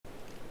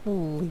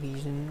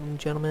Ladies and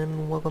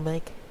gentlemen, welcome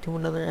back to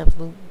another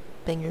absolute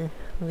banger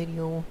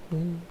video.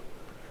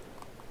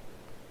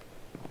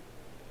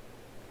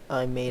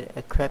 I made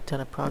a crap ton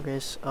of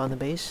progress on the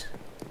base.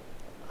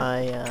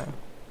 I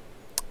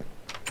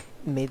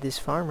made this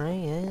farm, right?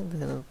 Yeah,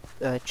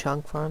 the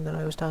chunk farm that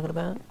I was talking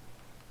about.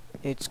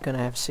 It's gonna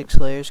have 6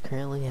 layers,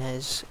 currently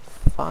has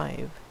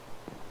 5.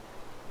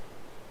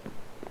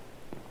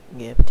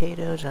 Yeah,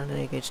 potatoes, I don't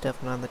know, good stuff,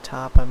 and on the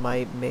top I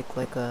might make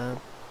like a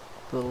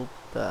little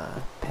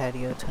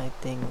patio type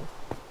thing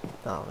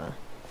with all the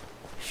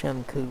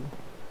shampoo.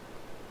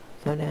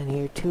 Come down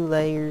here, 2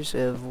 layers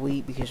of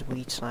wheat because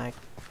wheat's like,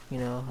 you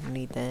know,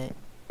 need that.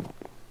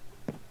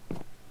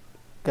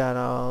 Got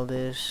all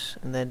this,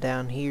 and then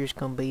down here's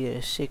gonna be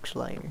a 6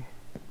 layer.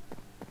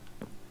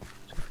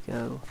 So if we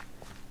go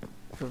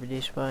over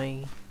this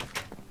way,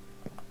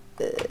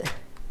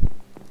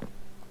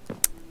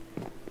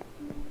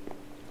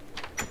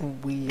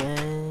 we got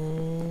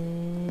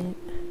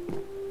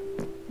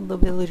the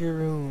villager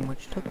room,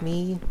 which took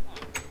me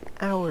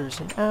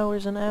hours and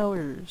hours and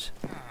hours.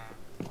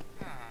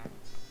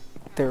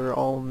 They're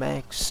all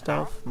max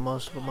stuff,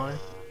 most of them are.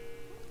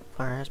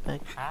 Fire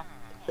aspect.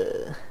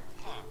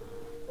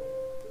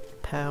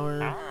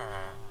 Power.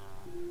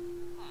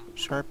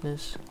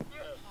 Sharpness.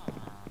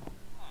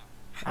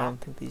 I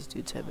don't think these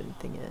dudes have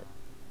anything yet.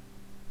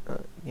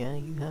 Yeah,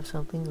 you have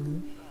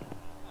something?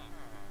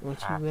 What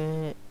you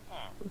got?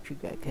 What you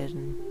got,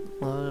 cousin?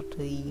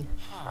 Loyalty.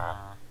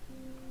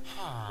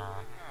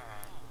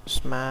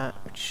 Smite,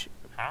 which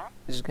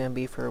is gonna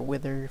be for a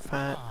wither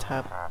fight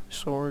type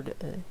sword.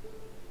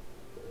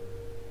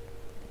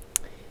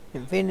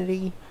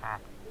 Infinity,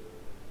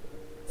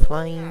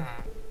 flame,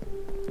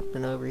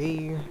 and over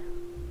here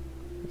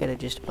we got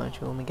just a bunch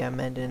of them. We got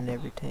mending and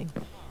everything.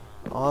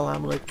 All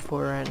I'm looking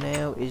for right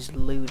now is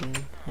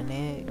looting, and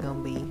that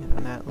gonna be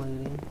not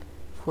looting.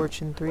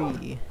 Fortune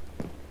 3.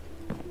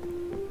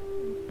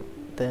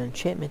 The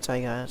enchantments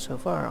I got so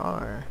far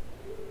are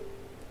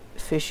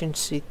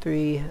efficiency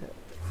 3,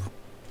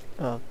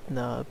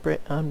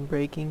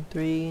 unbreaking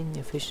 3,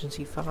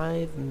 efficiency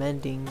 5,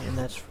 mending, and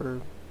that's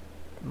for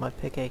my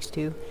pickaxe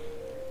too.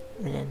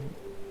 And then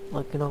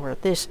looking over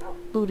at this,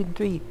 looting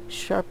 3,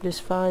 sharpness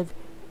 5,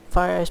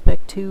 fire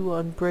aspect 2,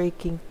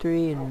 unbreaking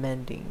 3, and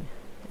mending.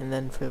 And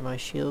then for my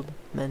shield,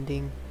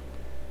 mending,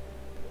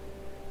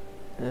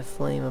 the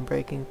flame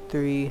unbreaking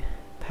 3,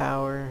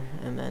 power,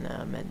 and then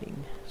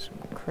mending. Some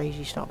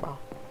crazy stuff, bro.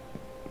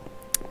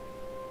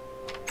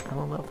 I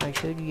don't know if I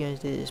showed you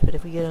guys this, but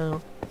if we get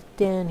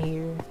down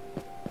here,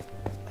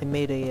 I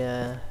made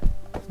a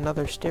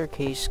another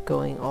staircase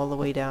going all the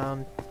way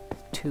down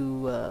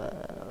to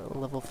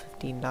level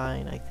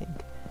 59, I think.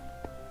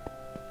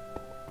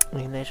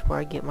 And that's where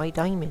I get my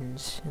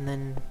diamonds. And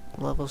then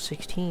level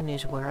 16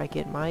 is where I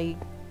get my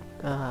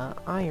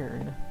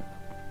iron.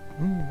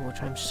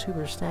 Which I'm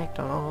super stacked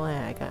on all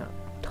that. I got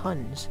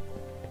tons.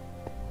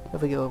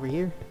 If we go over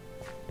here,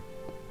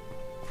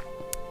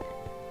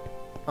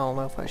 I don't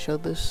know if I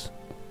showed this,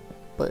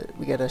 but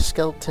we got a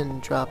skeleton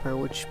dropper,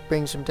 which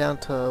brings them down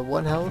to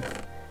 1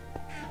 health,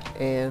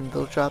 and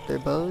they'll drop their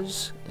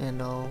bows,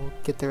 and I'll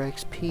get their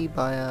XP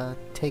by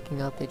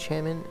taking out the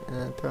enchantment and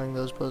then throwing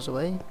those bows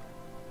away,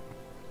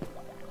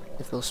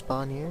 if they'll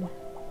spawn here.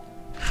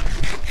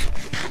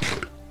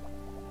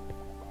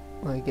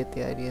 Well, you get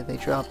the idea. They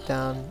drop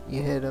down,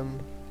 you hit them,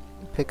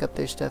 you pick up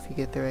their stuff, you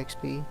get their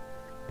XP.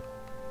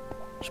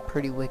 It's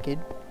pretty wicked.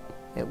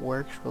 It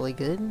works really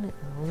good.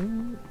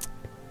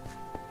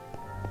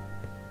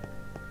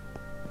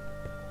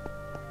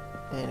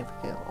 And if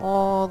we go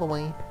all the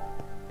way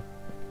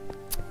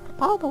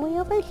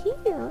over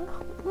here,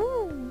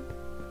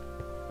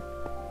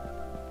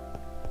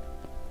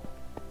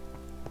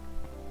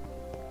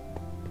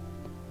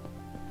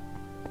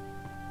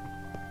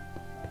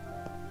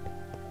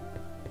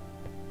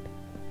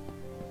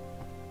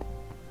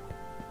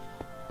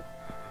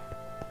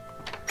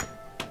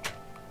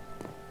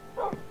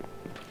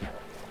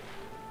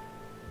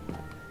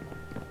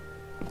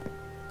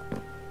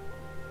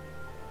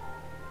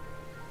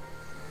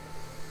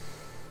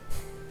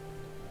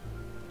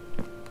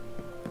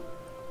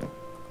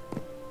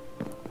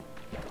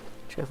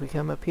 so if we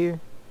come up here,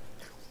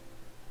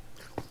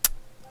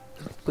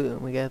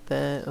 boom, we got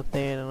that up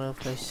there. I don't know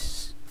if I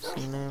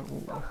seen that.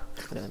 Ooh,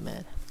 look at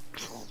that.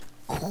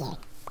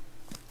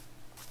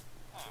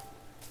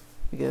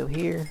 We go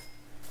here,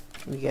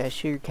 we got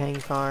sugarcane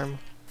farm,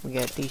 we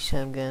got these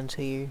some guns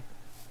here,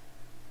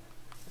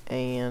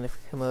 and if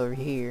we come over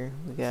here,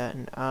 we got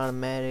an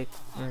automatic,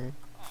 or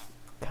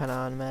kind of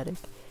automatic.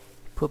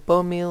 Put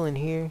bone meal in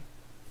here,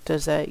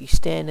 does that, you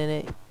stand in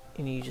it,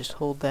 and you just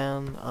hold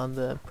down on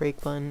the break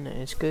button and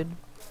it's good.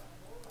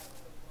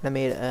 I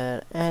made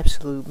an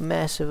absolute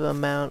massive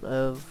amount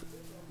of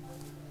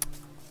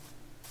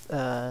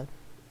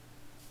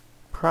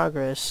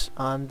progress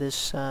on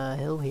this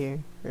hill here,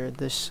 or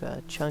this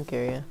chunk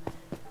area.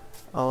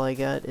 All I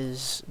got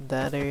is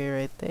that area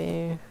right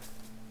there,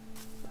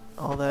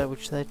 all that,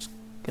 which that's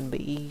gonna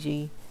be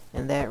easy,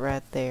 and that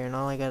right there, and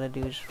all I gotta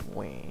do is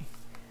wham.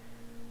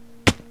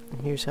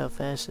 here's how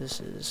fast this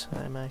is.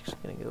 I'm actually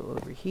gonna go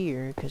over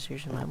here because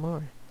there's a lot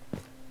more.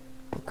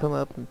 We'll come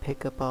up and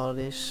pick up all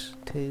this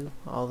too,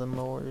 all the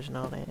mowers and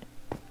all that.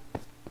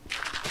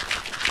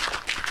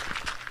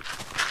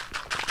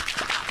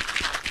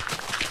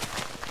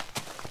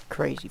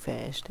 Crazy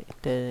fast.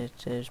 It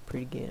does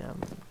pretty good.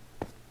 I'm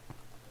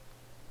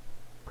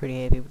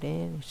pretty happy with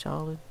that. It's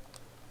solid.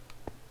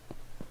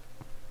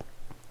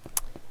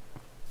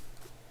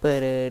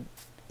 But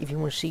if you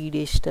want to see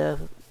this stuff,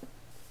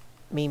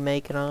 me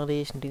making all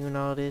this and doing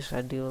all this,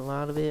 I do a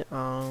lot of it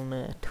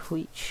on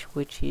Twitch,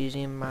 which is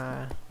in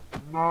my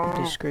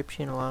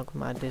description along with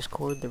my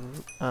Discord, the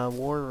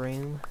War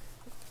Room,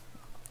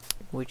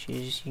 which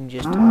is, you can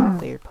just talk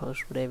there,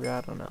 post whatever,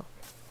 I don't know.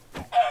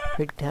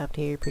 Pretty top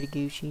tier, pretty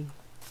Gucci.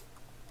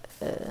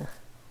 That's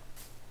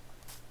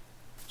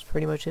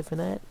pretty much it for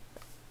that.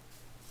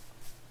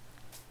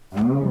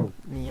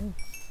 Yeah.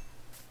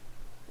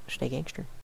 Stay gangster.